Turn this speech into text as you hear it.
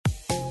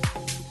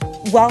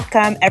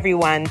Welcome,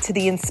 everyone, to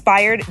the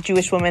Inspired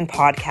Jewish Woman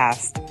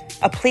podcast,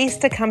 a place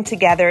to come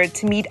together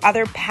to meet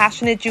other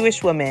passionate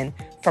Jewish women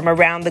from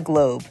around the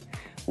globe.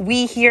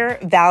 We here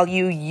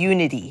value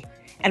unity,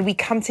 and we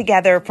come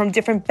together from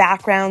different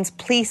backgrounds,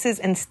 places,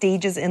 and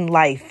stages in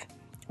life.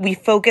 We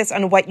focus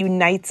on what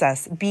unites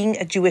us, being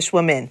a Jewish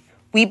woman.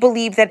 We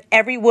believe that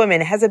every woman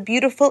has a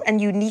beautiful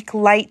and unique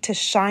light to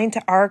shine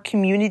to our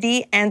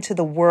community and to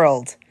the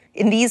world.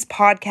 In these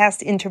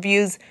podcast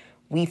interviews,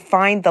 we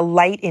find the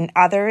light in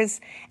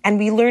others, and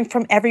we learn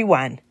from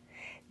everyone.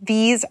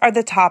 These are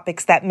the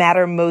topics that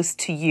matter most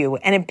to you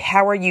and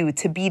empower you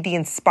to be the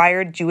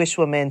inspired Jewish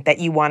woman that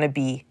you want to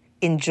be.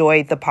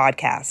 Enjoy the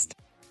podcast.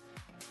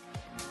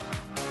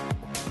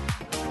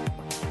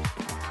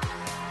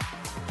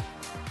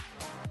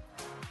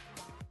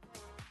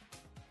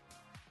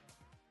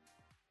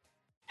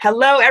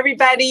 Hello,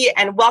 everybody,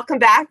 and welcome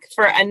back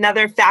for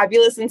another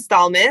fabulous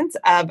installment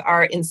of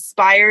our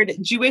Inspired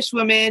Jewish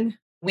Women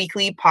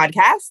weekly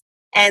podcast.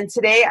 And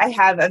today I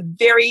have a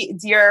very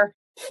dear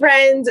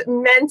friend,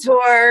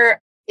 mentor,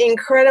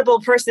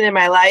 incredible person in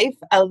my life,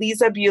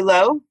 Aliza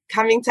Bulow,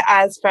 coming to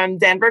us from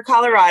Denver,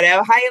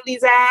 Colorado. Hi,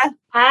 Aliza.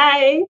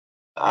 Hi.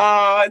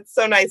 Oh, it's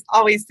so nice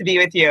always to be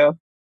with you.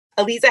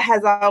 Aliza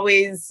has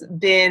always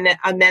been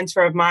a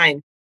mentor of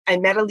mine. I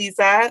met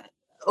Aliza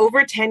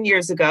over 10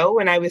 years ago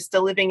when I was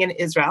still living in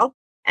Israel.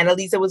 And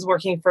Aliza was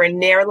working for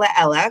Ner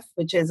LaElef,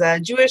 which is a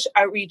Jewish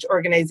outreach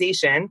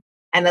organization.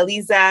 And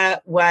Aliza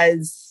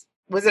was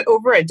it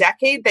over a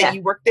decade that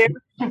you worked there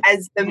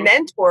as the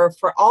mentor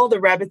for all the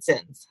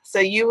Rebbitzins? So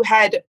you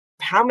had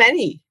how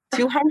many?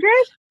 200?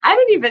 I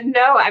don't even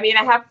know. I mean,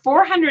 I have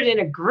 400 in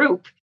a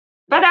group,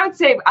 but I would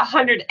say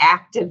 100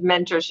 active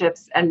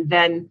mentorships and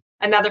then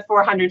another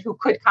 400 who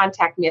could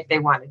contact me if they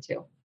wanted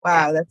to.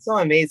 Wow, that's so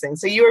amazing.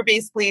 So you were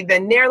basically the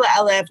Ner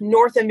LaElef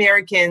North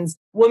Americans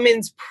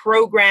Women's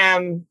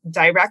Program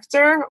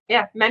Director?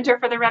 Yeah, mentor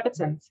for the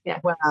Rebbitzins.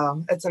 Yeah.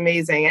 Wow, that's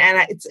amazing.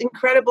 And it's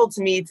incredible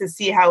to me to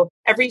see how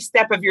every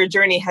step of your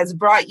journey has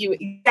brought you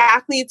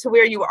exactly to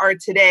where you are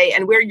today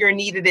and where you're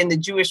needed in the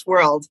Jewish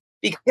world.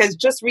 Because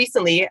just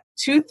recently,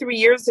 2-3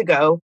 years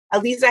ago,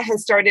 Aliza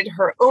has started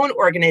her own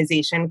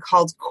organization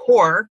called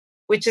CORE,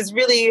 which is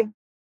really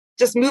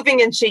just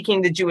moving and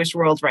shaking the Jewish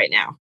world right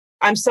now.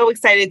 I'm so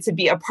excited to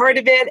be a part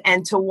of it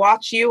and to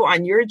watch you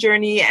on your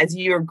journey as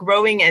you're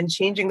growing and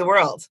changing the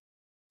world.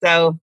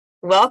 So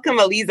welcome,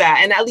 Aliza.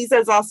 And Aliza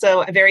is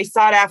also a very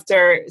sought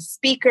after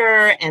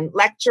speaker and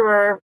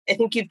lecturer. I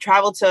think you've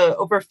traveled to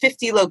over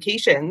 50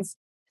 locations.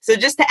 So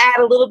just to add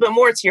a little bit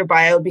more to your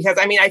bio, because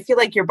I feel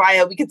like your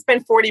bio, we could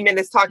spend 40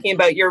 minutes talking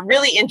about your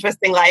really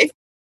interesting life.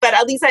 But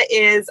Aliza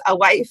is a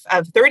wife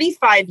of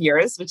 35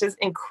 years, which is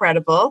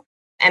incredible.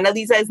 And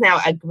Aliza is now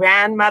a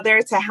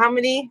grandmother to how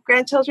many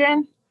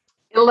grandchildren?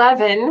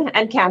 11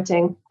 and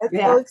counting. That's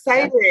so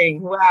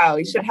exciting. Wow.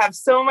 You should have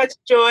so much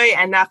joy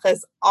and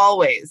nachas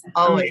always.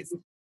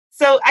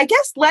 So I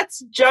guess let's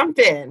jump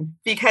in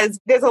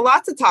because there's a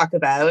lot to talk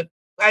about.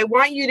 I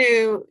want you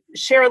to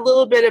share a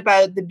little bit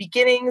about the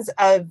beginnings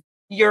of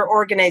your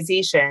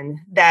organization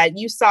that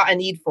you saw a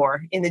need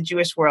for in the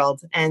Jewish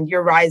world and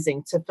you're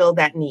rising to fill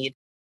that need.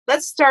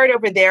 Let's start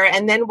over there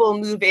and then we'll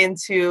move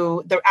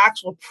into the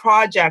actual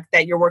project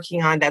that you're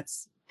working on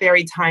that's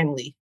very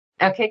timely.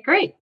 Okay,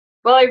 great.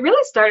 Well, I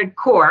really started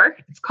CORE.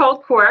 It's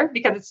called CORE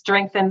because it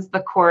strengthens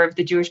the core of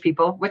the Jewish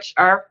people, which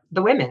are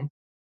the women.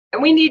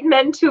 And we need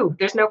men too.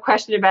 There's no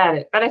question about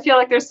it. But I feel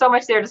like there's so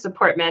much there to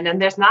support men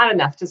and there's not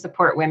enough to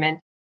support women.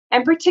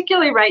 And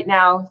particularly right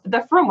now,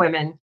 the frum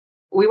women.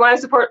 We want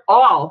to support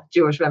all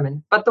Jewish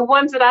women. But the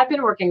ones that I've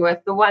been working with,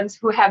 the ones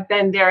who have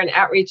been there in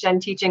outreach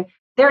and teaching,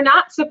 they're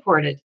not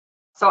supported.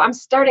 So I'm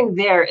starting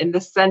there in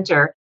the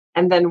center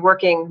and then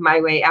working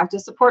my way out to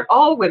support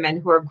all women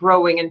who are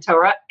growing in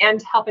Torah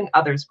and helping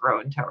others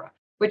grow in Torah,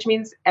 which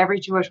means every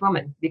Jewish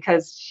woman,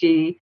 because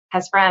she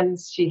has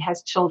friends, she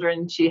has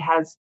children,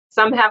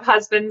 some have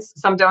husbands,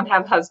 some don't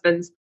have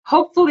husbands.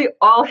 Hopefully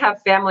all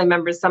have family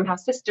members, some have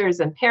sisters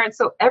and parents.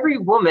 So every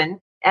woman,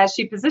 as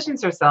she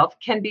positions herself,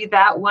 can be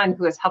that one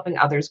who is helping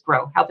others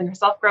grow, helping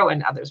herself grow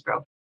and others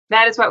grow.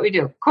 That is what we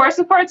do. CORE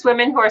supports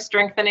women who are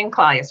strengthening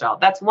Klal Yisrael.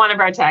 That's one of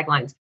our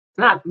taglines. It's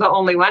not the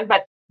only one,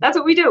 but that's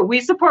what we do.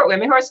 We support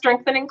women who are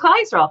strengthening Klal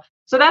Yisrael.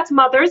 So that's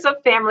mothers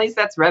of families,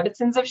 that's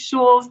Rebbitzins of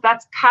shuls,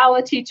 that's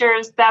Kala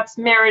teachers, that's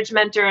marriage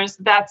mentors,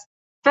 that's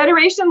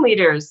federation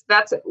leaders,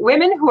 that's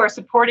women who are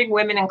supporting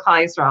women in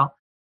Klal Yisrael,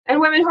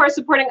 and women who are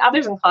supporting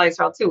others in Klal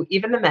Yisrael too.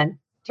 Even the men,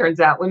 turns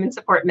out, women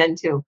support men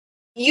too.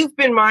 You've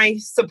been my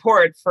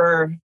support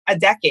for a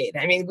decade.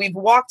 We've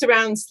walked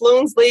around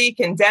Sloan's Lake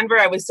in Denver.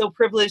 I was so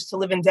privileged to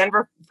live in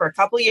Denver for a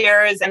couple of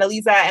years. And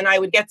Aliza and I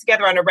would get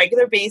together on a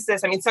regular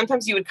basis.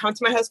 Sometimes you would come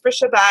to my house for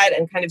Shabbat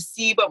and kind of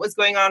see what was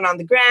going on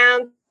the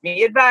ground, give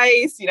me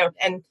advice,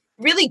 and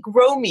really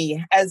grow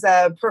me as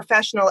a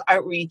professional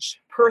outreach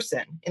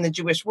person in the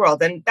Jewish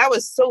world. And that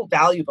was so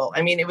valuable.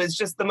 It was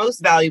just the most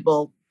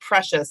valuable,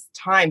 precious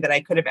time that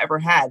I could have ever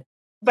had.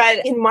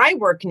 But in my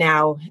work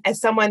now, as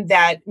someone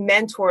that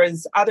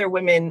mentors other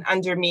women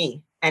under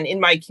me and in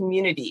my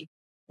community,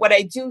 what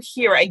I do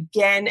hear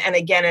again and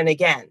again and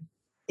again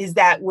is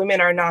that women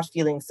are not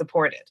feeling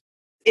supported.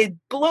 It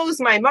blows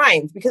my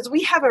mind because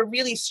we have a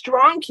really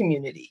strong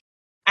community.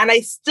 And I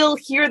still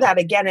hear that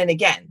again and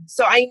again.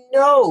 So I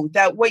know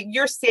that what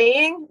you're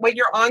saying, what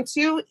you're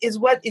onto, is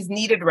what is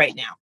needed right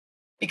now.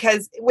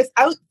 Because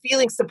without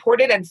feeling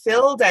supported and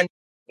filled, and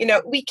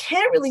we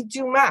can't really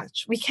do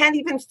much. We can't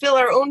even fill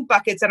our own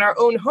buckets and our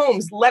own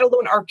homes, let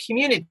alone our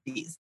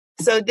communities.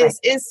 So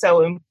this is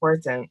so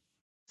important.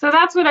 So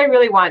that's what I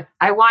really want.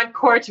 I want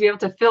CORE to be able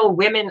to fill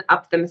women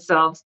up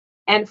themselves.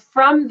 And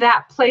from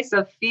that place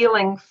of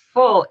feeling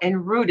full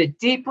and rooted,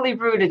 deeply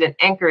rooted and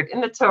anchored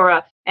in the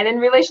Torah and in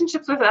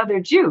relationships with other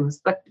Jews,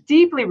 but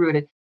deeply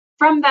rooted,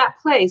 from that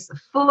place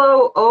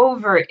flow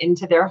over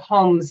into their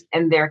homes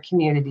and their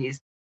communities.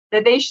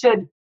 That they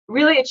should,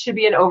 really, it should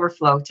be an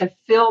overflow to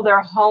fill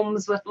their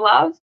homes with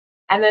love.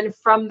 And then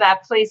from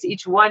that place,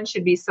 each one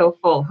should be so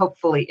full,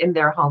 hopefully, in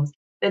their homes,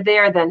 that they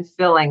are then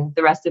filling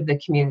the rest of the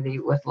community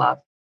with love.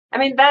 I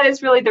mean, that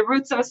is really the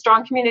roots of a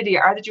strong community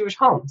are the Jewish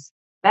homes.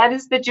 That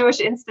is the Jewish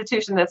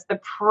institution. That's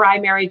the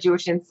primary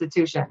Jewish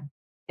institution.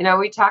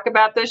 We talk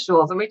about the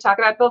shuls and we talk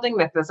about building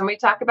mikvahs and we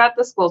talk about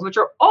the schools, which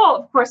are all,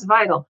 of course,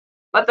 vital.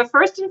 But the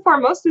first and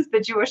foremost is the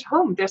Jewish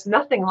home. There's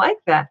nothing like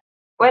that.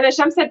 When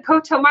Hashem said, Ko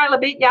Tomar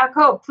LeBeit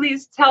Yaakov,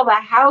 please tell the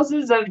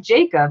houses of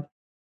Jacob.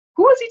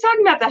 Who was he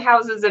talking about? The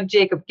houses of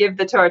Jacob. Give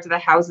the Torah to the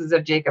houses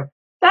of Jacob.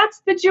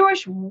 That's the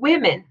Jewish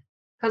women,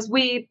 because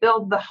we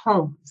build the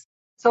homes.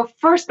 So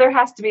first there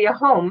has to be a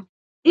home.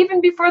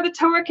 Even before the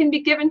Torah can be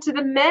given to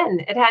the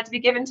men, it had to be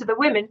given to the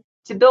women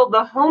to build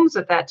the homes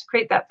with that, to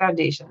create that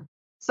foundation.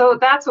 So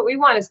that's what we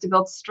want, is to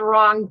build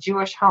strong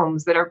Jewish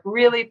homes that are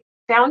really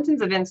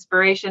fountains of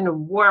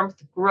inspiration,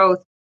 warmth,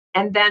 growth,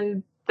 and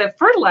then the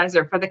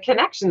fertilizer for the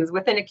connections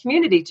within a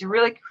community to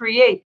really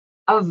create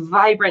a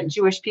vibrant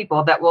Jewish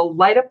people that will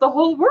light up the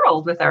whole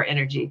world with our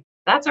energy.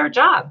 That's our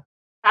job.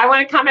 I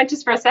want to comment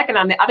just for a second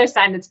on the other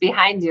sign that's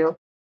behind you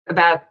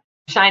about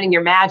shining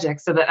your magic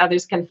so that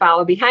others can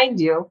follow behind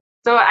you.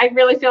 So I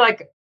really feel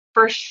like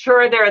for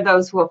sure there are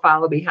those who will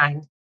follow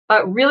behind.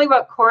 But really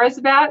what CORE is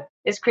about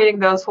is creating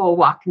those who will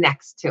walk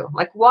next to,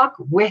 like walk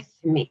with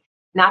me,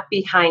 not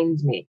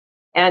behind me.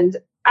 And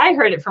I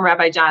heard it from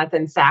Rabbi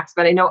Jonathan Sachs,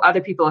 but I know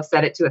other people have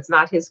said it too. It's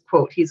not his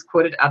quote. He's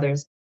quoted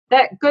others,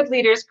 that good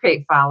leaders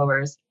create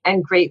followers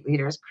and great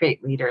leaders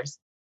create leaders.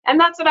 And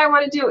that's what I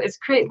want to do, is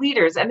create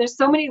leaders. And there's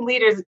so many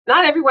leaders.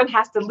 Not everyone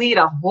has to lead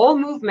a whole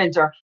movement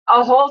or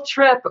a whole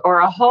trip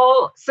or a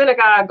whole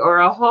synagogue or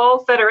a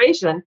whole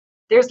federation.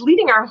 There's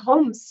leading our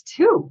homes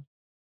too,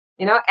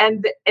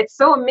 and it's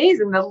so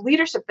amazing the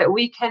leadership that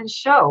we can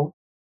show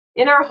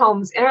in our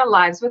homes, in our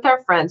lives, with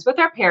our friends, with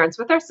our parents,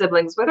 with our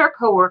siblings, with our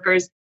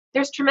coworkers.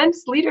 There's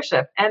tremendous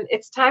leadership, and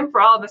it's time for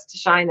all of us to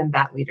shine in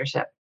that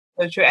leadership.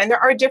 So true. And there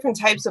are different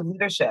types of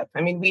leadership. I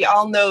mean, we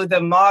all know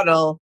the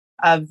model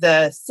of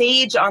the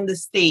sage on the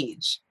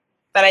stage.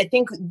 But I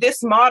think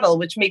this model,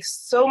 which makes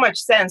so much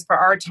sense for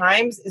our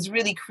times, is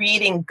really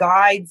creating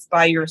guides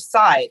by your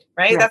side,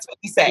 right? Yes. That's what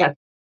you say. Yes.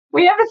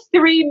 We have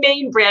three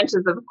main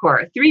branches of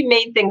CORE, three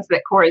main things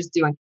that CORE is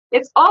doing.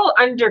 It's all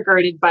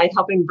undergirded by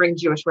helping bring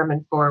Jewish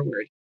women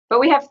forward. But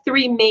we have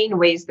three main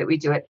ways that we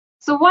do it.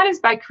 So one is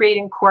by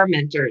creating CORE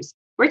mentors.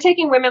 We're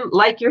taking women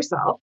like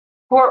yourself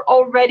who are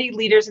already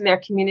leaders in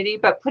their community,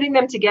 but putting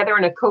them together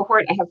in a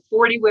cohort. I have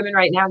 40 women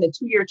right now in the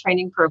 2-year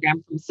training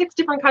program from 6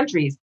 different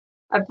countries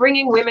of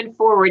bringing women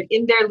forward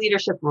in their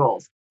leadership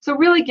roles. So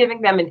really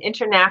giving them an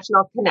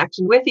international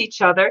connection with each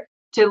other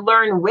to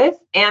learn with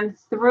and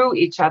through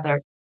each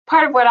other.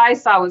 Part of what I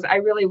saw was I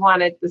really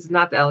wanted, this is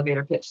not the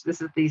elevator pitch,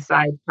 this is the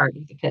side part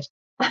of the pitch.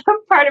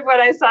 Part of what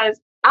I saw is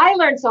I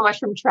learned so much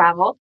from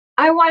travel.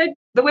 I wanted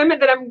the women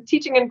that I'm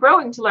teaching and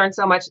growing to learn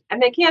so much,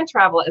 and they can't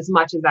travel as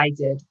much as I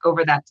did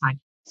over that time.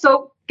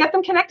 So get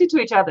them connected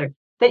to each other,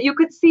 that you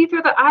could see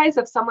through the eyes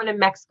of someone in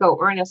Mexico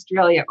or in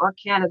Australia or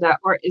Canada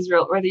or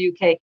Israel or the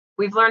UK.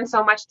 We've learned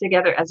so much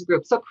together as a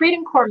group. So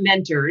creating CORE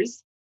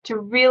mentors to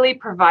really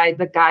provide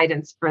the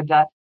guidance for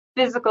the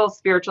physical,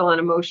 spiritual,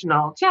 and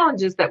emotional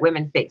challenges that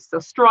women face. So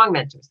strong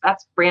mentors.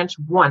 That's branch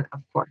 1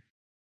 of CORE.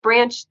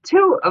 Branch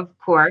 2 of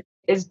CORE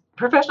is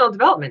professional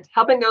development,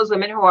 helping those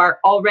women who are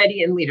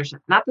already in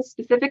leadership, not the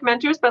specific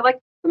mentors, but like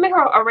women who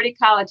are already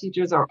college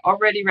teachers or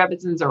already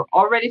Rebbitzins or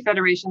already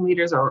federation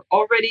leaders or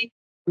already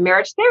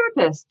marriage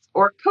therapists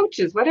or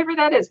coaches, whatever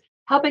that is,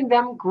 helping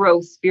them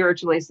grow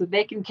spiritually so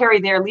they can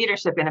carry their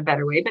leadership in a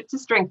better way, but to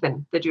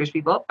strengthen the Jewish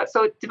people.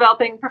 So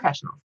developing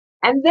professionals.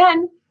 And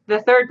then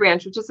the third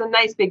branch, which is a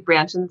nice big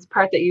branch, and it's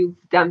part that you've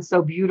done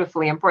so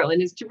beautifully in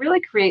Portland, is to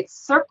really create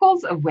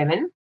circles of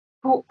women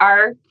who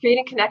are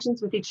creating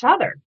connections with each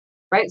other,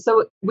 right?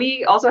 So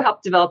we also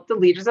help develop the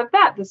leaders of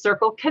that, the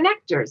circle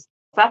connectors.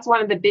 That's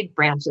one of the big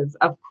branches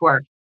of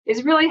CORE,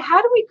 is really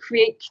how do we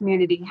create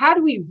community? How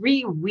do we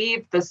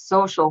reweave the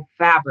social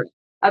fabric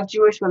of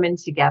Jewish women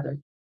together?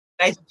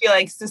 I feel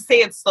like to say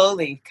it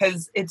slowly,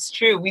 because it's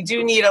true. We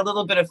do need a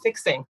little bit of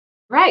fixing.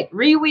 Right.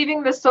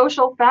 Reweaving the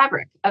social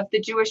fabric of the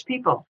Jewish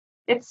people.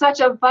 It's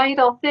such a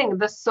vital thing.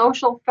 The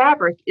social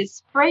fabric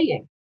is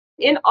fraying.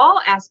 in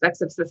all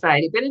aspects of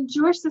society, but in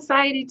Jewish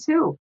society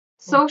too.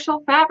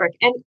 Social fabric.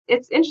 And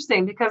it's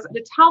interesting because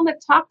the Talmud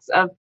talks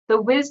of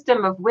the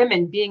wisdom of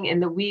women being in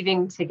the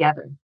weaving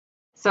together.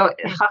 So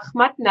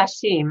Chachmat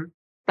Nashim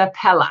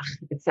Bepelach,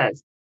 it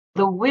says,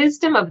 the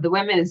wisdom of the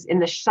women is in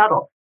the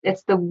shuttle.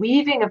 It's the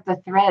weaving of the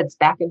threads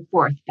back and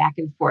forth, back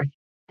and forth.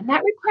 And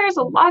that requires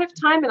a lot of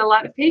time and a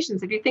lot of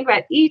patience. If you think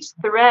about each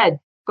thread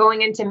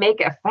going in to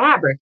make a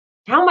fabric,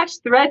 how much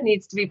thread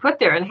needs to be put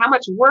there and how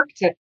much work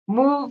to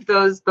move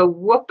the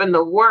whoop and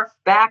the warp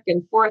back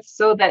and forth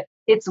so that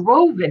it's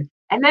woven.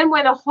 And then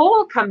when a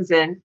hole comes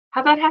in,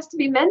 how that has to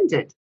be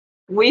mended.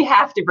 We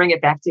have to bring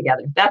it back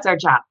together. That's our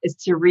job, is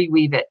to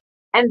reweave it.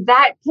 And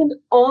that can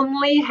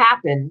only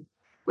happen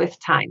with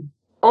time,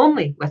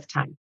 only with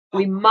time.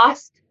 We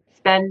must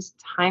spend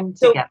time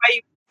together. So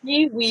by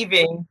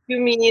reweaving, you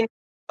mean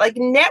like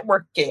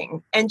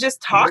networking and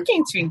just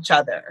talking to each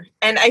other.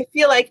 And I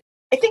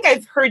think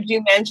I've heard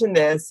you mention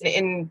this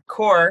in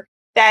CORE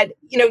that,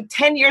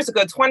 10 years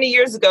ago, 20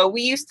 years ago,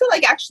 we used to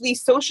like actually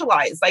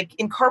socialize like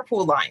in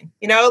carpool line,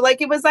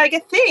 like it was like a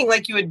thing,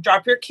 like you would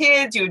drop your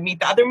kids, you would meet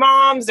the other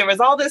moms. There was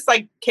all this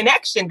like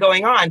connection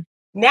going on.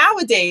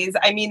 Nowadays,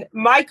 I mean,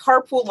 my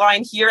carpool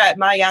line here at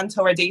Maayan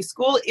Torah Day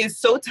School is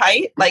so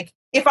tight. Like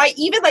if I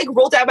even like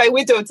roll down my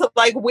window to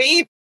like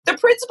wave, the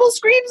principal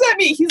screams at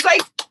me. He's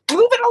like,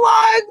 move it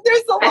along.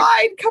 There's the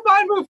line. Come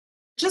on, move.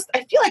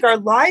 I feel like our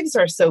lives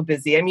are so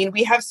busy. I mean,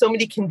 we have so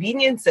many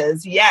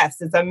conveniences.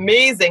 Yes, it's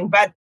amazing,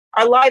 but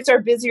our lives are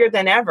busier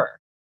than ever.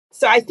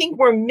 So I think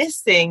we're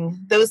missing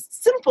those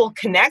simple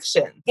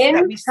connections.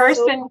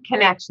 In-person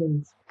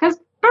connections. Because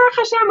Baruch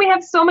Hashem, we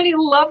have so many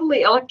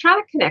lovely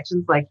electronic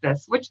connections like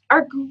this, which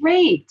are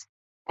great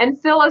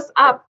and fill us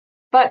up,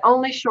 but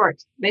only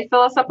short. They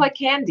fill us up like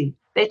candy.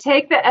 They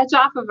take the edge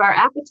off of our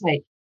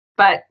appetite,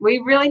 but we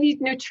really need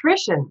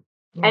nutrition.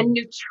 And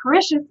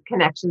nutritious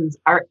connections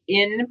are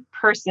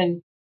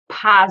in-person,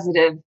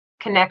 positive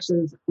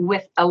connections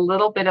with a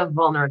little bit of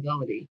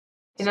vulnerability.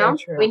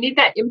 We need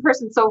that in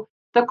person. So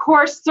the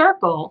core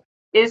circle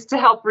is to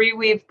help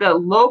reweave the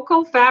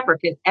local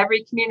fabric in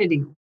every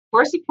community.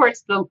 CORE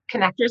supports the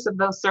connectors of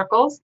those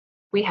circles.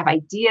 We have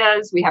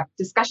ideas, we have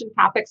discussion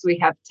topics, we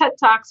have TED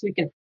Talks. We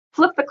can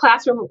flip the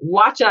classroom,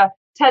 watch a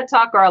TED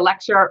Talk or a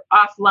lecture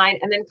offline,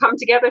 and then come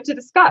together to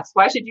discuss.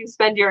 Why should you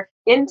spend your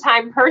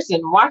in-time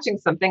person watching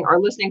something or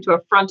listening to a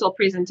frontal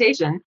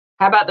presentation?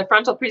 How about the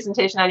frontal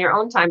presentation on your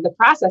own time, the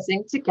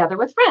processing together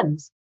with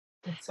friends?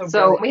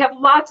 So we have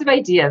lots of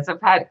ideas.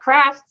 I've had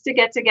crafts to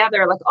get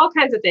together, like all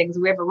kinds of things.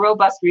 We have a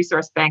robust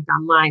resource bank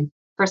online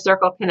for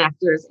circle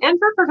connectors and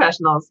for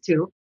professionals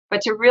too,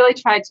 but to really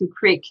try to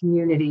create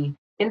community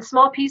in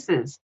small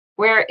pieces,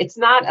 where it's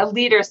not a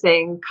leader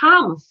saying,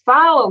 come,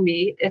 follow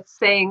me. It's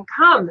saying,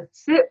 come,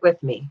 sit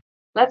with me.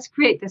 Let's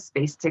create this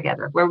space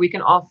together where we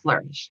can all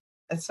flourish.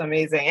 That's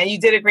amazing. And you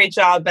did a great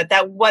job, but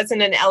that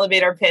wasn't an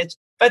elevator pitch.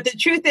 But the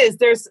truth is,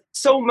 there's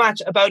so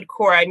much about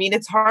CORE. I mean,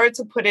 it's hard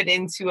to put it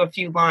into a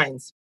few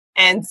lines.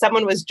 And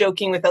someone was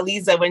joking with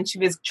Aliza when she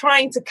was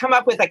trying to come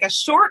up with like a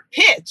short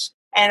pitch.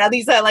 And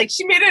Aliza, like,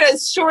 she made it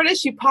as short as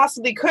she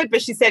possibly could.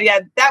 But she said, yeah,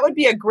 that would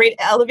be a great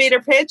elevator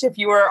pitch if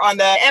you were on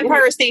the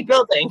Empire State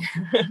Building.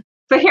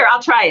 So here,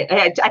 I'll try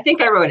it. I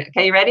think I wrote it.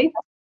 Okay, you ready?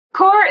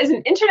 CORE is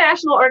an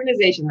international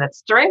organization that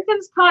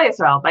strengthens Klal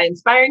Yisrael by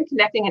inspiring,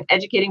 connecting, and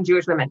educating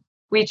Jewish women.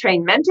 We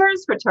train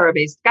mentors for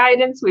Torah-based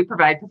guidance. We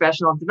provide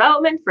professional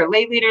development for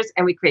lay leaders,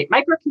 and we create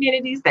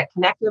micro-communities that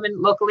connect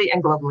women locally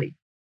and globally.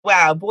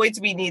 Wow, boy,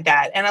 do we need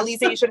that. And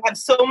Aliza, you should have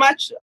so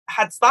much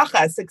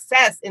hatzlacha,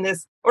 success in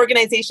this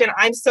organization.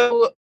 I'm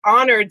so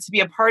honored to be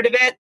a part of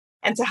it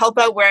and to help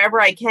out wherever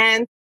I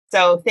can.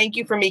 So thank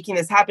you for making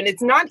this happen.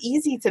 It's not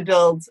easy to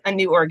build a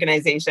new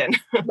organization.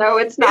 No,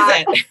 it's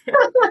not.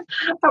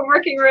 I'm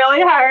working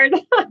really hard.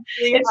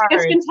 It's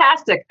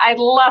fantastic. I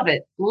love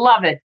it.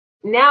 Love it.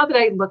 Now that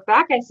I look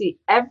back, I see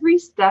every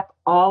step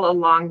all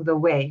along the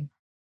way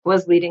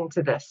was leading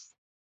to this,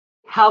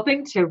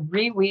 helping to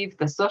reweave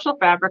the social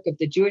fabric of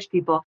the Jewish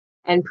people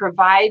and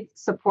provide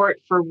support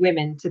for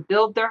women to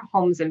build their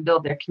homes and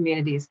build their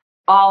communities.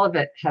 All of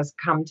it has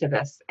come to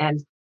this.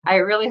 And I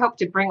really hope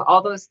to bring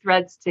all those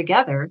threads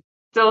together.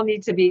 Still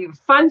need to be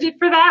funded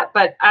for that,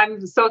 but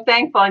I'm so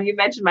thankful. And you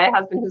mentioned my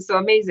husband, who's so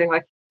amazing,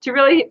 like to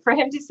really, for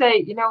him to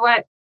say, you know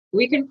what,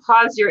 we can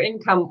pause your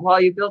income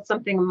while you build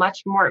something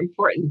much more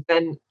important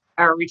than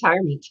our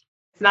retirement.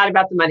 It's not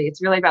about the money.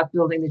 It's really about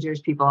building the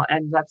Jewish people.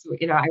 And that's what,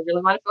 I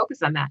really want to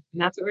focus on that.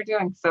 And that's what we're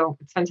doing. So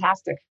it's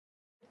fantastic.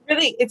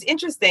 Really, it's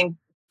interesting.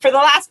 For the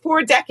last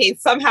 4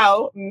 decades,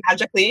 somehow,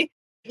 magically,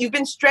 you've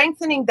been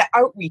strengthening the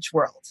outreach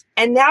world.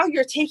 And now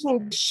you're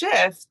taking the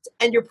shift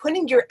and you're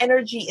putting your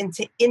energy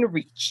into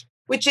inreach,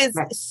 which is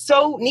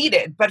so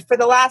needed. But for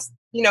the last,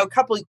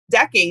 couple of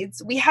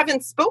decades, we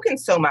haven't spoken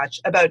so much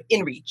about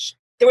inreach.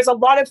 There was a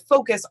lot of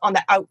focus on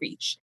the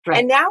outreach. Right.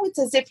 And now it's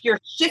as if you're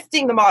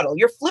shifting the model.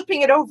 You're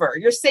flipping it over.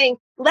 You're saying,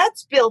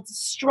 let's build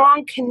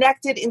strong,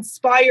 connected,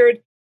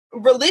 inspired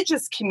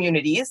religious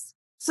communities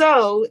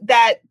so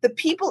that the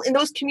people in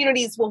those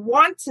communities will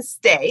want to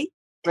stay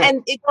Right.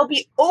 And it'll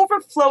be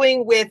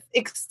overflowing with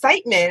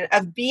excitement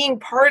of being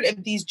part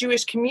of these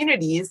Jewish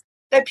communities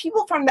that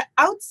people from the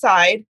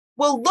outside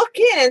will look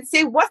in and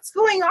say, what's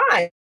going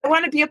on? I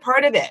want to be a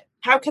part of it.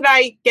 How can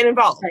I get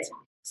involved? Right.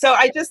 So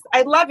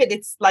I love it.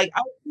 It's like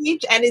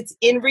outreach and it's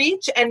in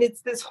reach and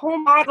it's this whole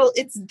model.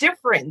 It's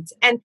different.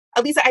 And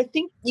Elisa, I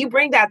think you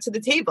bring that to the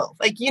table.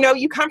 Like,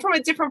 you come from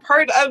a different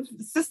part of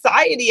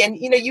society and,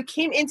 you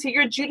came into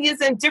your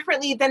Judaism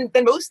differently than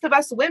most of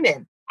us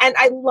women. And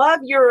I love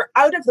your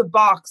out of the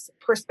box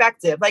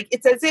perspective. Like,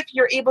 it's as if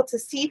you're able to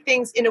see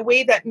things in a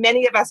way that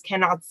many of us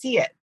cannot see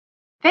it.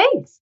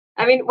 Thanks.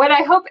 I mean, what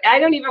I hope, I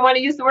don't even want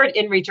to use the word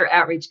in reach or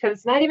outreach because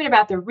it's not even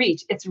about the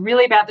reach. It's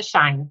really about the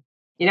shine,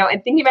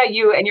 and thinking about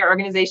you and your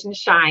organization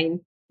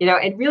shine,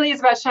 it really is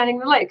about shining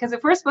the light. Because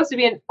if we're supposed to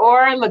be an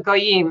or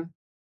lagoyim,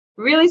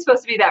 really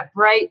supposed to be that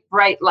bright,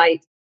 bright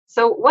light.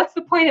 So what's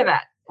the point of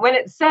that? When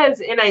it says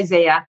in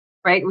Isaiah,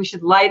 right, we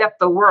should light up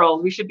the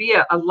world. We should be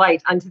a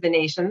light unto the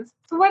nations.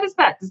 So what is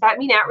that? Does that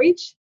mean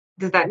outreach?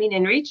 Does that mean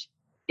in reach?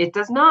 It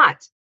does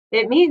not.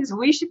 It means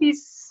we should be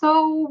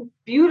so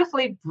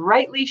beautifully,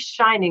 brightly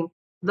shining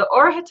the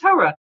Or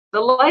HaTorah,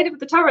 the light of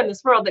the Torah in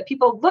this world that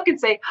people look and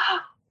say,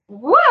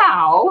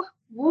 wow,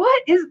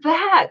 what is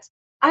that?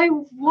 I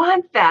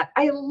want that.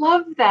 I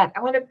love that.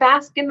 I want to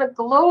bask in the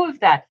glow of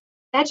that.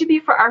 That should be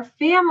for our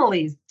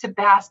families to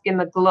bask in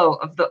the glow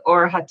of the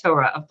Or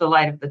HaTorah, of the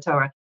light of the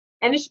Torah.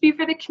 And it should be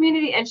for the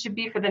community and should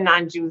be for the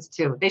non-Jews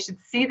too. They should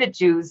see the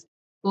Jews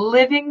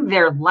living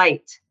their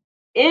light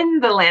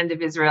in the land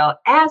of Israel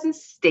as a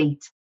state.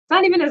 It's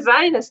not even a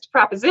Zionist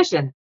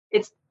proposition.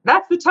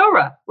 That's the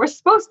Torah. We're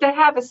supposed to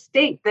have a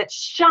state that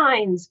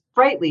shines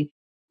brightly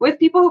with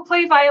people who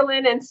play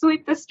violin and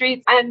sweep the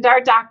streets and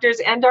our doctors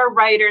and our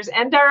writers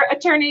and our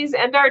attorneys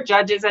and our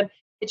judges. And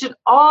it should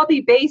all be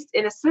based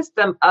in a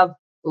system of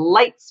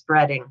light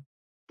spreading,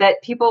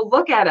 that people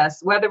look at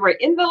us, whether we're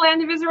in the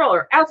land of Israel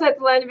or outside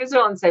the land of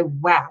Israel, and say,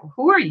 wow,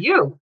 who are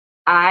you?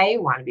 I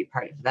want to be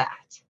part of that.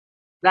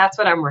 That's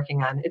what I'm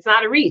working on. It's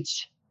not a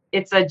reach.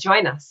 It's a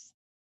join us.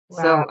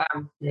 Wow. So,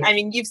 I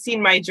mean, you've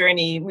seen my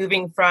journey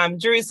moving from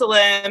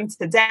Jerusalem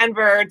to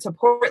Denver to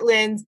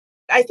Portland.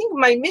 I think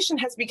my mission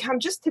has become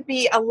just to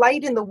be a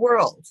light in the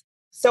world.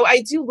 So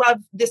I do love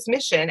this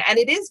mission, and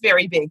it is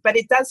very big, but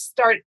it does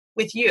start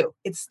with you.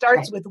 It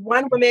starts with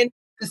one woman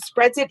who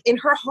spreads it in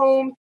her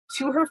home,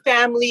 to her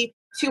family,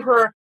 to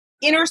her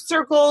inner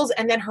circles,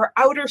 and then her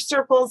outer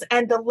circles.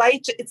 And the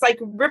light, it's like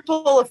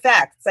ripple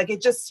effects. Like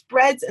it just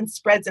spreads and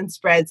spreads and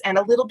spreads. And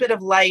a little bit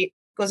of light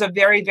goes a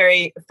very,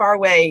 very far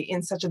way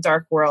in such a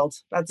dark world.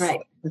 That's right.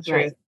 The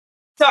truth. Right.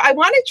 So I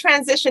want to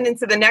transition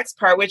into the next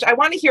part, which I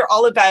want to hear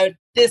all about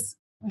this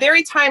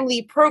very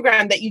timely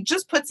program that you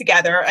just put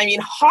together. I mean,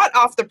 hot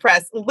off the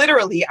press,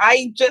 literally.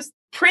 I just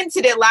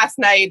printed it last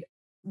night,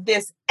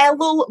 this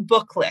Elul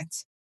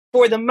booklet.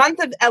 For the month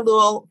of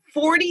Elul,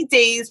 40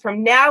 days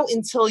from now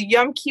until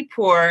Yom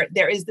Kippur,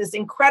 there is this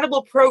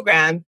incredible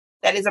program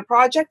that is a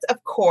project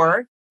of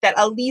CORE that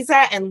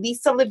Aliza and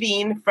Lisa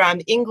Levine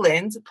from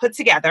England put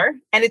together.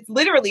 And it's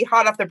literally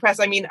hot off the press.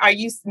 I mean, are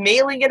you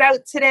mailing it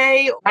out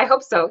today? I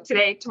hope so.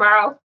 Today,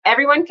 tomorrow.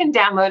 Everyone can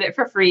download it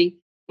for free.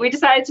 We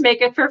decided to make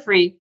it for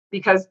free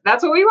because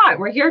that's what we want.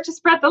 We're here to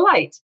spread the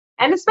light.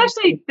 And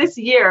especially this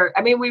year,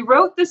 I mean, we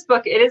wrote this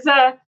book. It is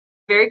a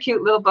very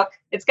cute little book.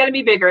 It's going to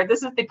be bigger.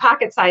 This is the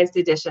pocket-sized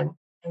edition.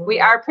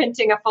 We are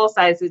printing a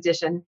full-size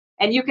edition.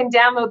 And you can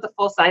download the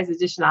full-size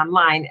edition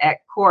online at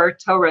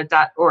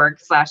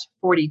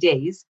coretorah.org/40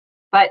 days.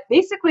 But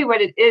basically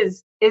what it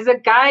is a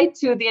guide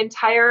to the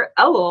entire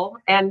Elul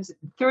and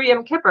through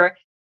Yom Kippur.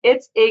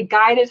 It's a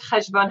guided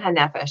cheshbon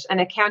hanefesh, an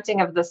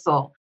accounting of the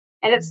soul.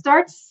 And it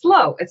starts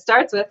slow. It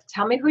starts with,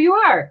 tell me who you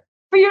are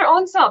for your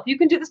own self. You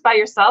can do this by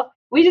yourself.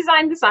 We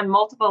designed this on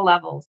multiple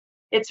levels.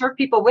 It's for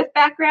people with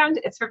background.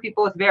 It's for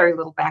people with very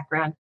little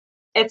background.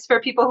 It's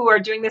for people who are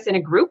doing this in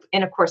a group,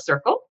 in a core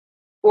circle,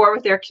 or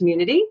with their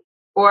community,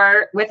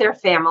 or with their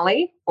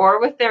family,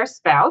 or with their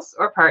spouse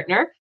or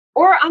partner,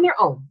 or on their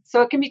own.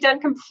 So it can be done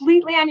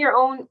completely on your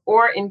own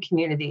or in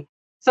community.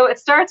 So it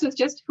starts with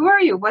just, who are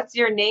you? What's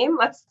your name?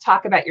 Let's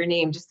talk about your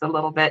name just a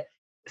little bit.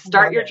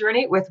 Start your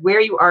journey with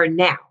where you are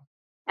now.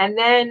 And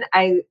then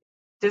I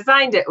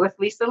designed it with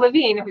Lisa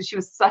Levine, who she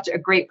was such a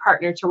great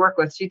partner to work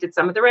with. She did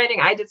some of the writing.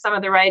 I did some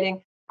of the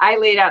writing. I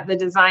laid out the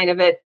design of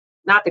it,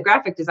 not the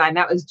graphic design.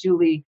 That was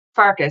Julie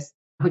Farkas,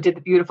 who did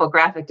the beautiful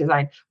graphic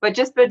design, but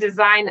just the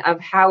design of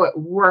how it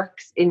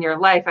works in your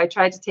life. I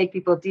tried to take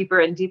people deeper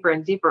and deeper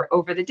and deeper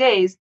over the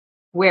days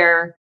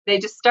where they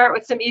just start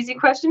with some easy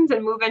questions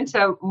and move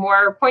into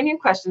more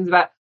poignant questions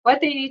about what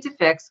they need to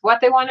fix,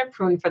 what they want to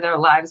prune for their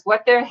lives,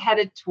 what they're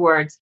headed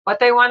towards, what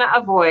they want to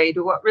avoid,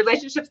 what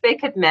relationships they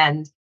could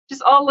mend.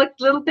 Just all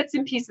little bits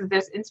and pieces.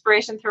 There's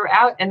inspiration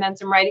throughout, and then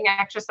some writing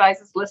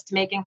exercises, list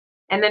making.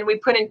 And then we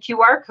put in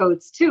QR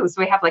codes too.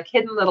 So we have like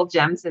hidden little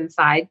gems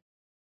inside,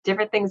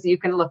 different things that you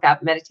can look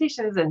up,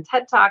 meditations and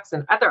TED Talks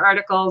and other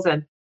articles,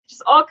 and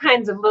just all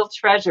kinds of little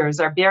treasures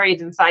are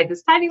buried inside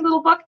this tiny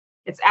little book.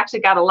 It's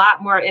actually got a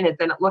lot more in it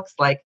than it looks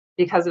like.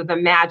 because of the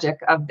magic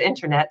of the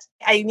internet.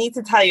 I need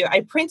to tell you,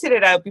 I printed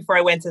it out before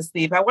I went to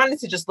sleep. I wanted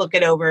to just look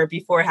it over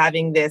before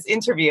having this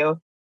interview,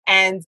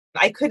 and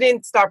I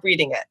couldn't stop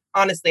reading it.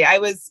 Honestly, I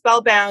was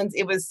spellbound.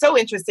 It was so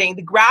interesting.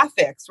 The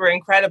graphics were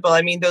incredible.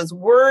 I mean, those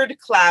word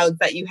clouds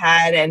that you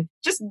had, and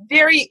just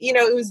very,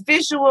 it was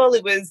visual.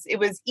 It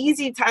was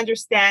easy to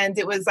understand.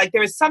 It was like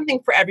there was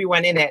something for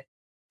everyone in it.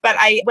 But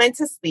I went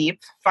to sleep.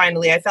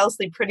 Finally, I fell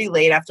asleep pretty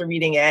late after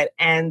reading it,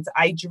 and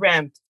I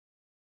dreamt.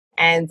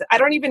 And I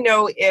don't even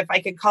know if I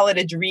could call it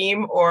a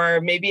dream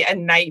or maybe a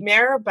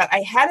nightmare, but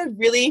I had a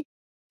really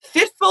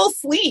fitful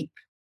sleep.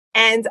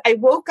 And I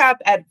woke up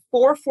at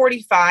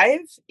 4:45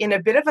 in a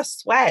bit of a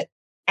sweat.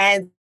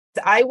 And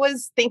I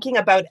was thinking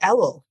about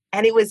Elul,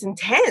 and it was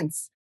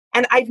intense.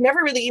 And I've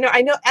never really,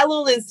 I know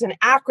Elul is an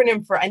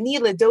acronym for Ani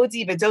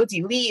Ledodi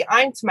Vedodi Li.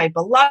 I'm to my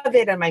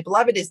beloved, and my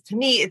beloved is to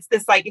me. It's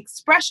this like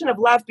expression of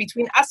love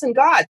between us and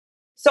God.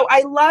 So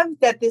I love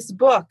that this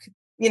book,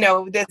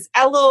 this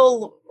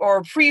Elul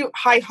or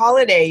pre-high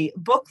holiday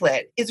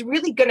booklet is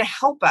really going to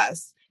help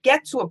us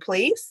get to a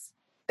place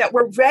that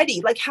we're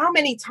ready. Like, how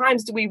many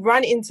times do we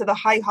run into the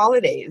high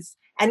holidays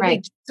and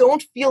we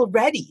don't feel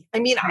ready? I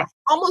mean,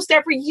 almost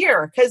every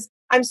year, because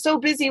I'm so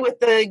busy with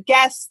the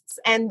guests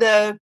and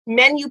the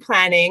menu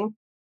planning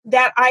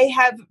that I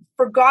have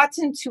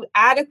forgotten to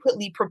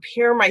adequately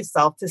prepare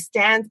myself to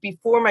stand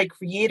before my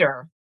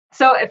Creator.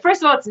 So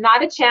first of all, it's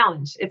not a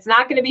challenge. It's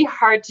not going to be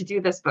hard to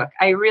do this book.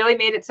 I really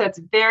made it so it's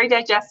very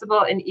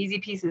digestible and easy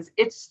pieces.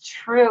 It's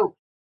true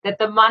that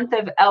the month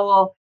of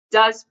Elul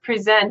does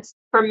present,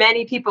 for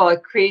many people,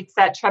 it creates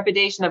that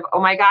trepidation of,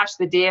 oh my gosh,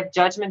 the day of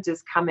judgment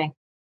is coming.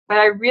 But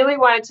I really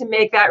wanted to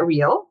make that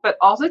real, but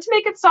also to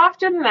make it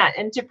softer than that,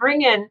 and to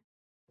bring in,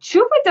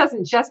 tshuva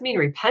doesn't just mean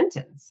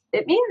repentance.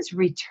 It means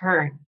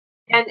return.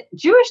 And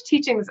Jewish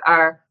teachings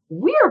are,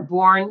 we are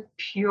born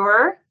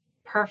pure,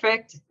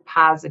 perfect,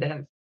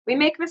 positive. We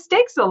make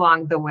mistakes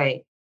along the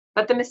way,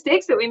 but the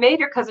mistakes that we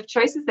made are because of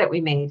choices that we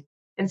made.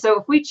 And so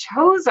if we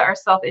chose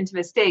ourselves into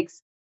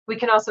mistakes, we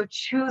can also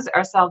choose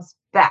ourselves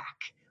back.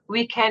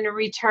 We can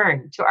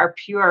return to our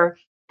pure,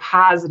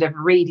 positive,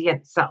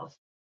 radiant self.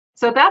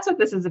 So that's what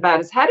this is about,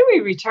 is how do we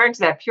return to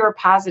that pure,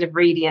 positive,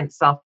 radiant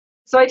self?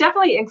 So I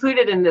definitely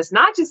included in this,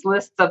 not just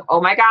lists of,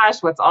 oh my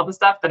gosh, what's all the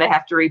stuff that I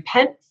have to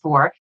repent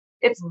for?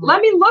 It's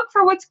let me look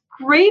for what's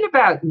great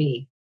about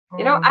me.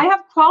 I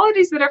have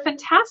qualities that are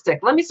fantastic.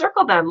 Let me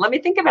circle them. Let me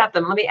think about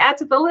them. Let me add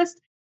to the list.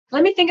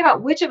 Let me think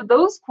about which of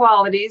those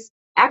qualities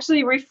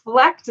actually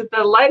reflect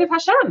the light of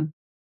Hashem.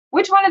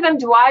 Which one of them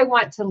do I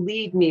want to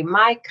lead me?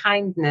 My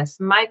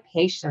kindness, my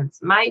patience,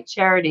 my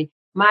charity,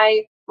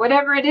 my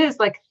whatever it is.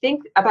 Like,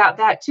 think about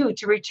that too,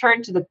 to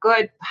return to the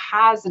good,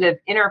 positive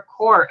inner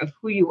core of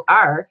who you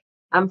are.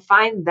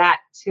 Find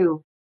that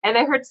too. And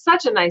I heard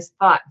such a nice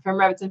thought from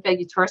Rebbetzin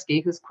Fegi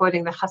Tursky, who's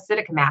quoting the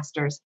Hasidic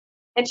masters.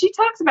 And she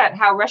talks about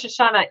how Rosh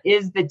Hashanah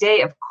is the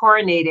day of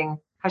coronating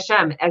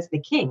Hashem as the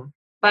king.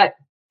 But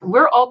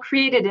we're all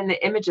created in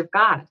the image of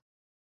God.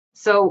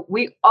 So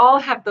we all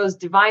have those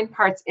divine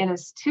parts in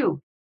us too.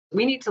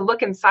 We need to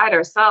look inside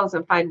ourselves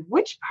and find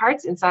which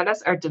parts inside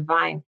us are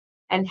divine,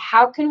 and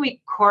how can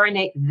we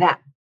coronate them?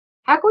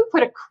 How can we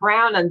put a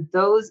crown on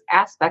those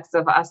aspects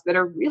of us that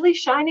are really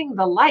shining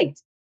the light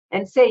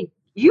and say,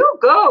 you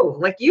go,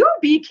 like, you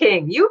be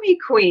king, you be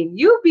queen,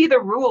 you be the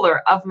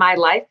ruler of my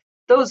life.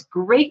 Those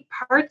great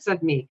parts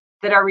of me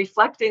that are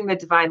reflecting the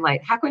divine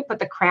light. How can we put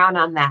the crown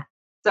on that?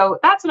 So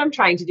that's what I'm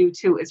trying to do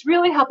too, is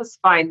really help us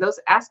find those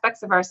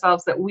aspects of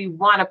ourselves that we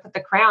want to put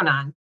the crown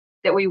on,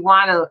 that we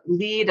want to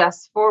lead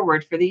us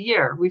forward for the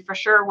year. We for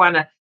sure want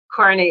to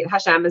coronate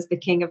Hashem as the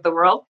king of the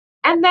world.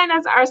 And then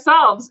as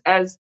ourselves,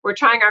 as we're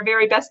trying our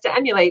very best to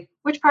emulate,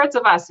 which parts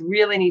of us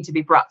really need to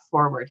be brought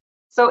forward.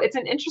 So it's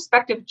an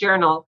introspective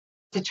journal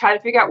to try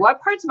to figure out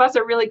what parts of us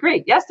are really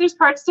great. Yes, there's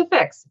parts to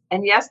fix.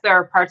 And yes, there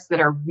are parts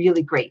that are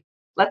really great.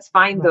 Let's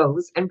find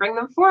those and bring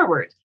them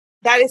forward.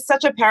 That is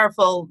such a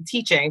powerful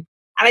teaching.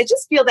 And I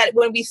just feel that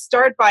when we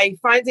start by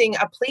finding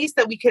a place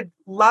that we could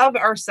love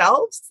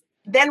ourselves,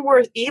 then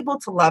we're able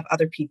to love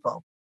other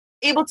people,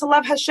 able to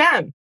love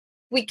Hashem.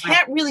 We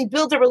can't really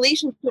build a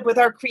relationship with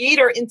our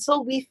Creator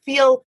until we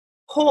feel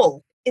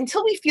whole,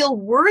 until we feel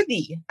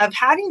worthy of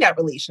having that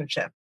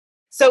relationship.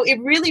 So it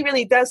really,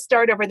 really does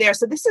start over there.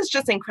 So this is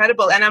just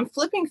incredible. And I'm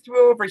flipping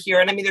through over here.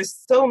 And I mean, there's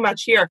so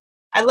much here.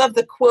 I love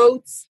the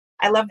quotes.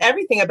 I love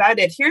everything about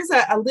it. Here's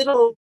a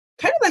little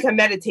kind of like a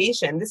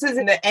meditation. This is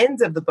in the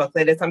end of the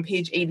booklet. It's on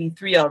page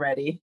 83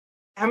 already.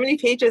 How many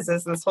pages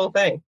is this whole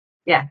thing?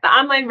 Yeah, the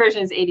online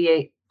version is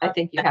 88. I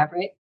think you have,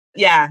 right?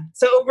 Yeah.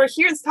 So over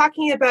here, it's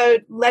talking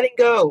about letting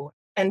go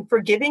and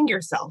forgiving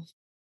yourself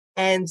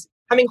and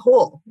coming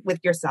whole with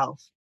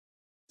yourself.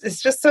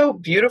 It's just so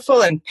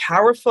beautiful and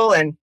powerful.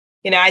 And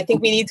I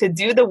think we need to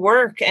do the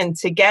work and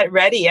to get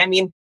ready. I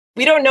mean,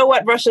 we don't know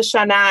what Rosh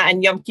Hashanah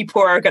and Yom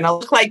Kippur are going to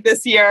look like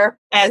this year.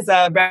 As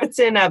a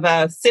rebbetzin of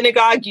a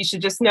synagogue, you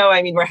should just know,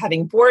 I mean, we're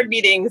having board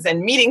meetings and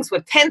meetings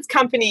with tent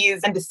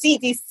companies and the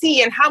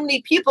CDC, and how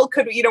many people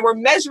could, we're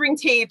measuring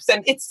tapes,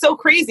 and it's so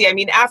crazy. I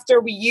mean, after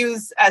we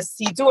use a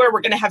Siddur,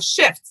 we're going to have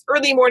shifts,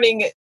 early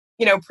morning,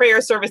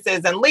 prayer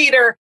services and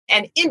later.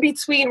 And in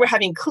between, we're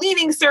having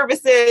cleaning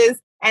services.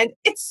 And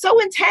it's so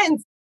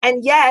intense.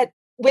 And yet,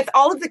 with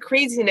all of the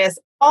craziness,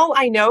 all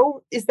I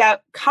know is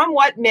that come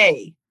what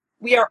may,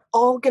 we are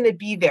all going to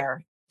be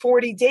there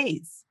 40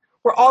 days.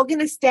 We're all going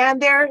to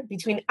stand there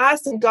between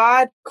us and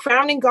God,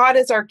 crowning God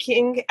as our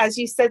King, as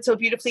you said so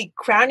beautifully,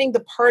 crowning the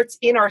parts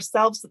in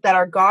ourselves that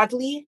are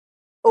godly,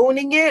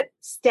 owning it,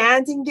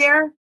 standing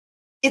there.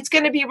 It's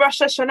going to be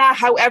Rosh Hashanah,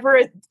 however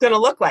it's going to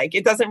look like.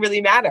 It doesn't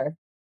really matter.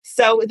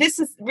 So this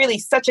is really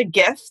such a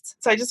gift.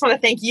 So I just want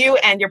to thank you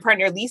and your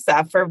partner,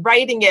 Lisa, for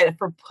writing it,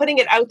 for putting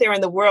it out there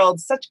in the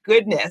world. Such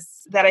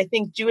goodness that I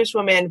think Jewish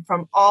women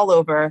from all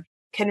over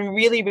can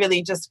really,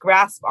 really just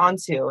grasp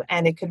onto,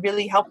 and it could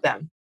really help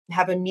them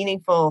have a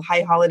meaningful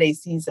high holiday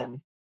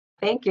season.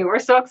 Thank you. We're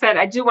so excited.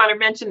 I do want to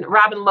mention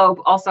Robin Loeb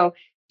also.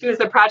 She was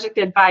the project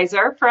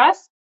advisor for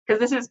us because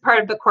this is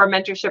part of the Core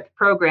Mentorship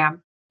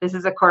Program. This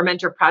is a Core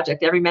Mentor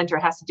project. Every mentor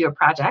has to do a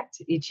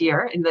project each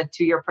year in the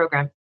 2-year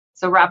program.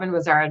 So Robin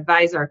was our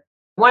advisor.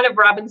 One of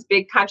Robin's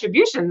big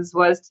contributions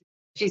was,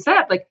 she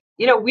said,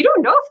 we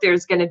don't know if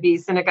there's going to be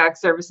synagogue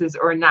services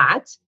or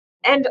not.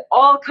 And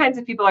all kinds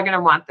of people are going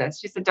to want this.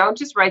 She said, don't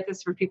just write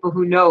this for people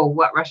who know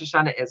what Rosh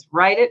Hashanah is.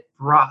 Write it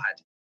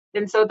broad.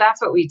 And so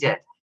that's what we did.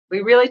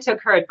 We really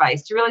took her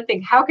advice to really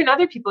think, how can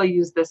other people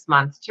use this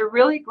month to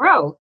really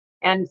grow?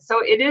 And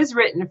so it is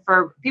written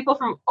for people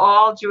from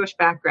all Jewish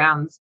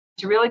backgrounds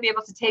to really be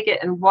able to take it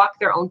and walk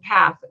their own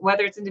path,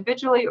 whether it's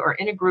individually or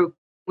in a group.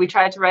 We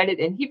tried to write it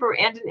in Hebrew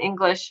and in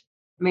English.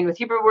 With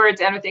Hebrew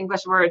words and with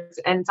English words,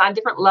 and it's on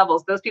different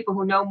levels. Those people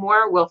who know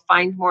more will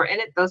find more in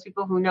it. Those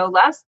people who know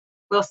less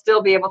will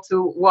still be able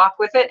to walk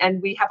with it.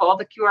 And we have all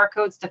the QR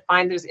codes to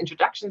find. There's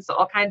introductions to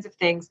all kinds of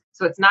things.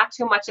 So it's not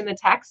too much in the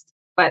text,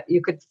 but you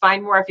could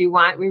find more if you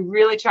want. We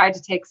really tried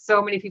to take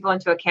so many people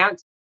into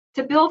account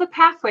to build a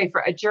pathway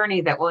for a journey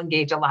that will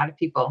engage a lot of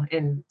people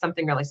in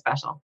something really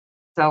special.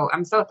 So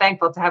I'm so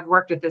thankful to have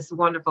worked with this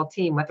wonderful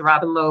team, with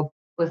Robin Loeb,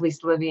 with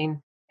Lisa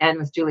Levine, and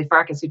with Julie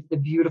Farkas, who did the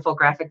beautiful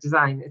graphic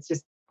design. It's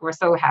just, we're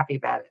so happy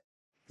about it.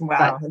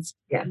 Wow, it's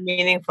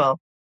meaningful.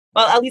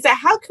 Well, Elisa,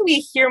 how can we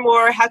hear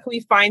more? How can we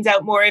find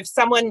out more? If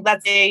someone,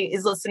 let's say,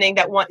 is listening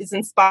that is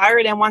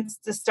inspired and wants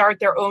to start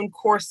their own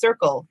core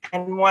circle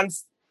and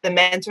wants the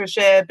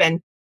mentorship,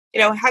 and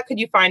how could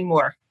you find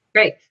more?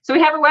 Great. So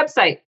we have a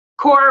website.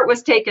 Core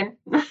was taken.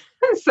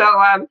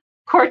 So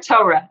Core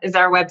Torah is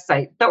our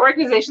website. The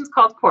organization's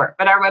called Core,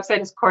 but our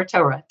website is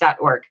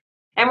coretorah.org.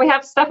 And we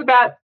have stuff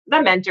about the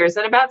mentors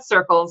and about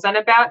circles and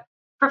about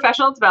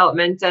professional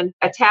development, and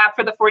a tab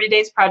for the 40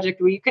 Days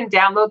Project where you can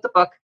download the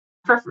book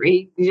for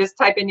free. You just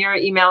type in your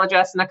email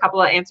address and a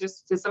couple of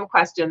answers to some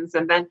questions,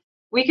 and then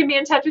we can be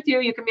in touch with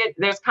you.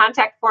 There's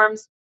contact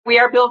forms. We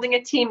are building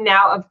a team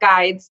now of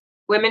guides,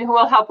 women who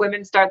will help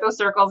women start those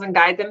circles and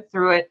guide them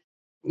through it.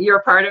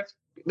 You're part of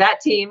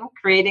that team,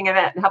 creating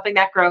that and helping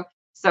that grow.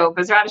 So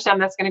B'ezrat Hashem,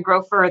 that's going to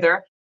grow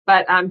further.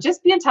 But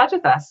just be in touch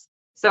with us.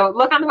 So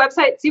look on the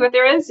website, see what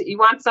there is. You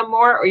want some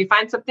more, or you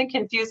find something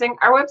confusing,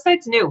 our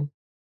website's new.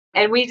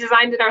 And we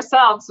designed it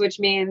ourselves, which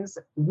means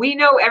we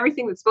know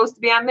everything that's supposed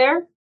to be on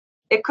there.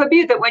 It could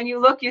be that when you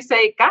look, you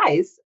say,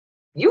 guys,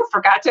 you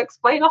forgot to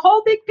explain a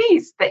whole big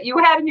piece that you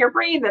had in your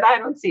brain that I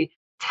don't see.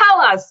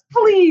 Tell us,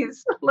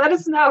 please, let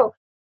us know.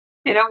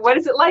 What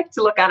is it like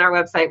to look on our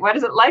website? What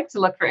is it like to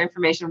look for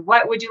information?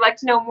 What would you like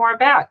to know more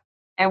about?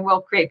 And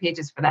we'll create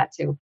pages for that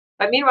too.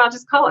 But meanwhile,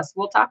 just call us.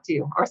 We'll talk to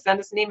you, or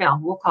send us an email.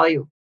 We'll call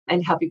you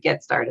and help you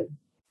get started.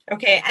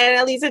 Okay. And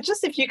Elisa,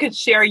 just if you could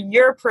share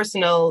your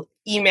personal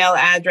email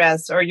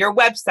address or your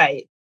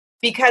website,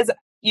 because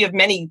you have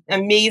many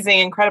amazing,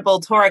 incredible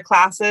Torah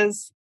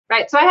classes.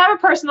 Right. So I have a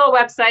personal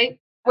website,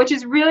 which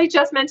is really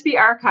just meant to be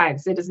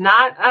archives. It is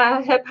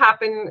not hip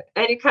hop and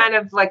any kind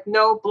of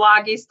no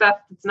bloggy stuff.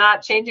 It's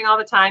not changing all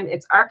the time.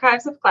 It's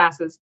archives of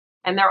classes,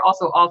 and they're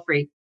also all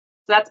free.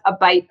 So that's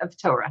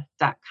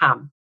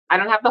abiteoftorah.com. I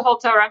don't have the whole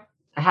Torah.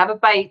 I have a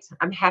bite.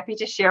 I'm happy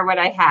to share what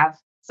I have.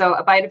 So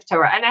a bite of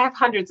Torah. And I have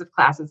hundreds of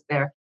classes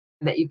there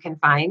that you can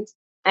find.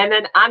 And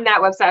then on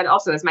that website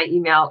also is my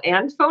email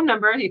and phone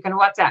number. You can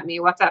WhatsApp me.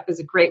 WhatsApp is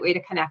a great way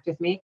to connect with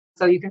me.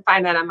 So you can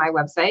find that on my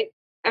website.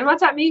 And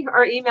WhatsApp me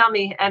or email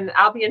me, and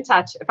I'll be in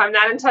touch. If I'm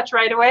not in touch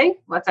right away,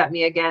 WhatsApp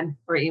me again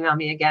or email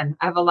me again.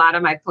 I have a lot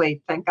on my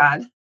plate, thank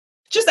God.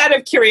 Just out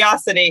of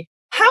curiosity,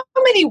 how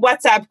many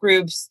WhatsApp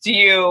groups do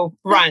you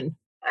run?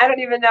 I don't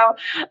even know.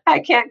 I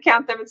can't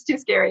count them. It's too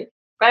scary.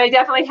 But I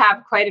definitely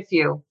have quite a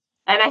few.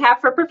 And I have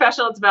for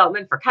professional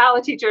development, for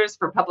college teachers,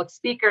 for public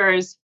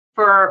speakers,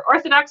 for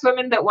Orthodox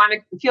women that want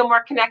to feel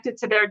more connected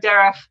to their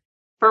derech,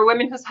 for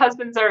women whose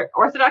husbands are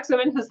Orthodox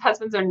women whose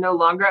husbands are no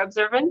longer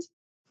observant,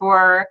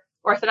 for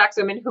Orthodox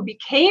women who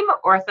became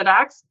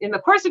Orthodox in the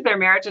course of their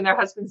marriage and their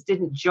husbands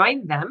didn't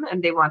join them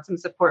and they want some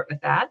support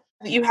with that.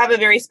 You have a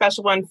very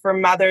special one for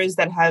mothers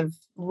that have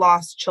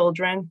lost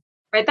children.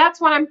 Right.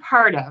 That's what I'm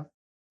part of.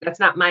 That's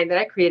not mine that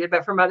I created,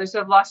 but for mothers who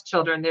have lost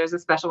children, there's a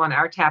special one,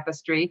 Our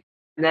Tapestry.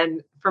 And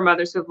then for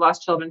mothers who have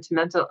lost children to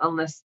mental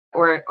illness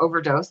or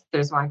overdose,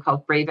 there's one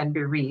called Brave and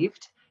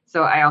Bereaved.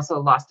 So I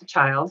also lost a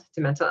child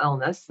to mental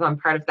illness. So I'm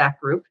part of that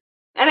group.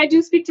 And I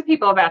do speak to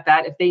people about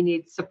that if they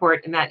need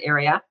support in that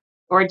area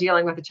or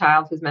dealing with a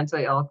child who's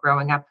mentally ill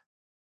growing up.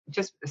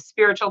 Just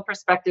spiritual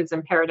perspectives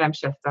and paradigm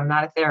shifts. I'm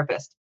not a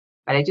therapist,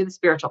 but I do the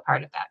spiritual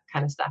part of that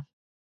kind of stuff.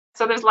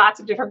 So there's lots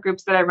of different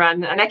groups that I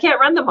run, and I can't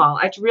run them all.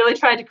 I really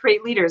tried to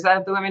create leaders out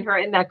of the women who are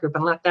in that group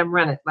and let them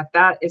run it. Like,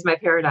 that is my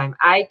paradigm.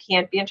 I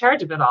can't be in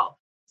charge of it all.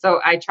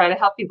 So I try to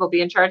help people be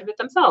in charge of it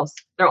themselves,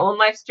 their own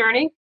life's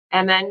journey,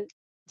 and then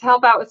to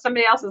help out with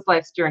somebody else's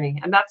life's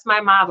journey. And that's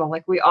my model.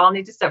 Like, we all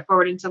need to step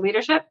forward into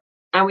leadership,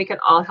 and we can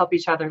all help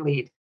each other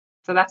lead.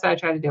 So that's what I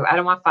try to do. I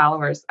don't want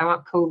followers. I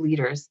want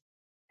co-leaders.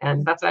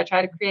 And that's what I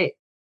try to create.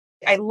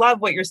 I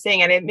love what you're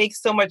saying. And it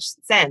makes so much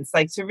sense,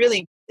 like to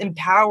really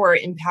empower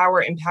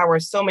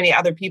so many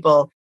other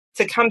people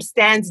to come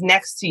stand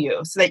next to you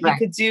so that you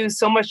could do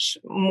so much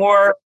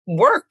more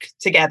work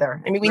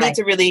together. I mean, we need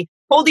to really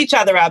hold each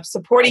other up,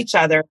 support each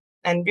other,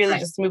 and really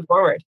just move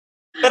forward.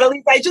 But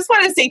Elisa, I just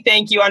want to say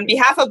thank you on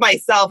behalf of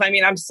myself. I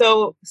mean, I'm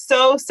so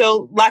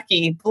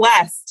lucky,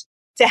 blessed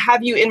to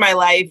have you in my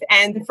life.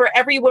 And for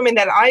every woman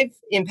that I've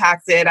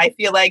impacted, I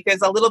feel like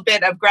there's a little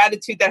bit of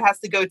gratitude that has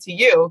to go to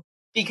you,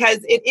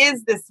 because it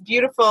is this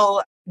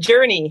beautiful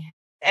journey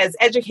as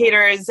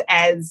educators,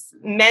 as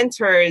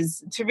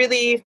mentors, to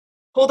really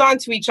hold on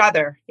to each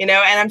other, and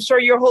I'm sure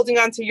you're holding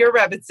on to your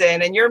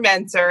Rebbitzin and your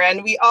mentor,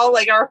 and we all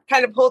are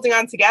kind of holding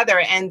on together,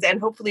 and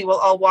hopefully we'll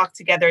all walk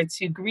together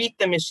to greet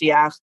the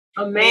Mashiach.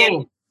 Amen.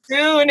 And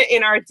soon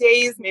in our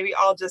days, maybe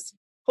all just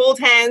hold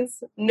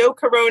hands, no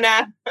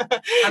corona,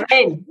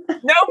 Amen.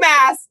 No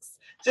masks,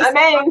 just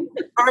Amen.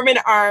 arm in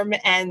arm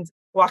and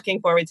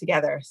walking forward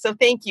together. So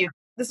thank you.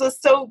 This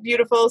was so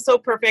beautiful, so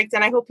perfect.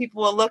 And I hope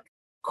people will look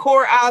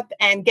CORE up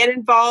and get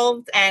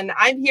involved. And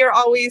I'm here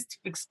always to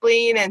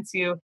explain and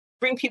to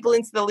bring people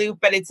into the loop,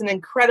 but it's an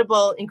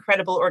incredible,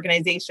 incredible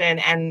organization.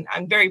 And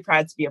I'm very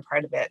proud to be a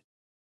part of it.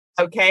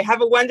 Okay.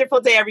 Have a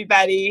wonderful day,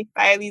 everybody.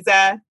 Bye,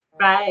 Elisa.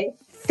 Bye.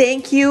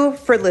 Thank you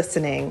for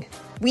listening.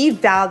 We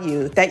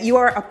value that you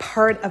are a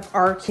part of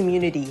our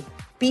community.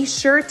 Be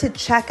sure to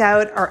check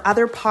out our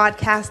other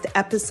podcast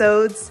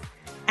episodes,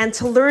 and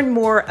to learn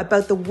more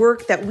about the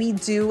work that we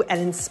do at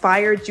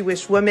Inspired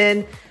Jewish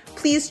Women,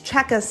 please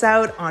check us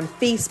out on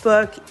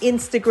Facebook,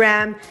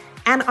 Instagram,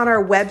 and on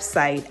our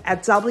website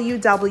at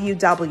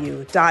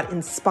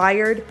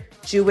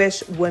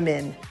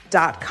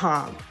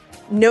www.inspiredjewishwomen.com.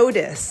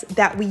 Notice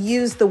that we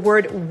use the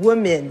word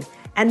woman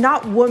and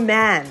not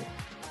woman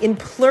in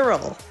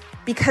plural,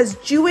 because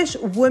Jewish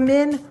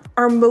women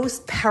are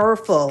most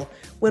powerful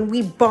when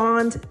we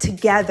bond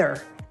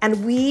together,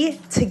 and we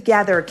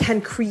together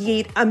can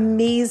create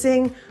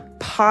amazing,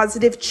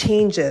 positive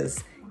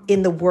changes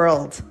in the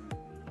world.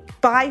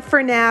 Bye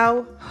for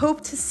now.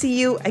 Hope to see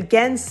you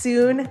again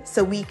soon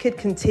so we could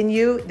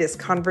continue this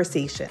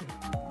conversation.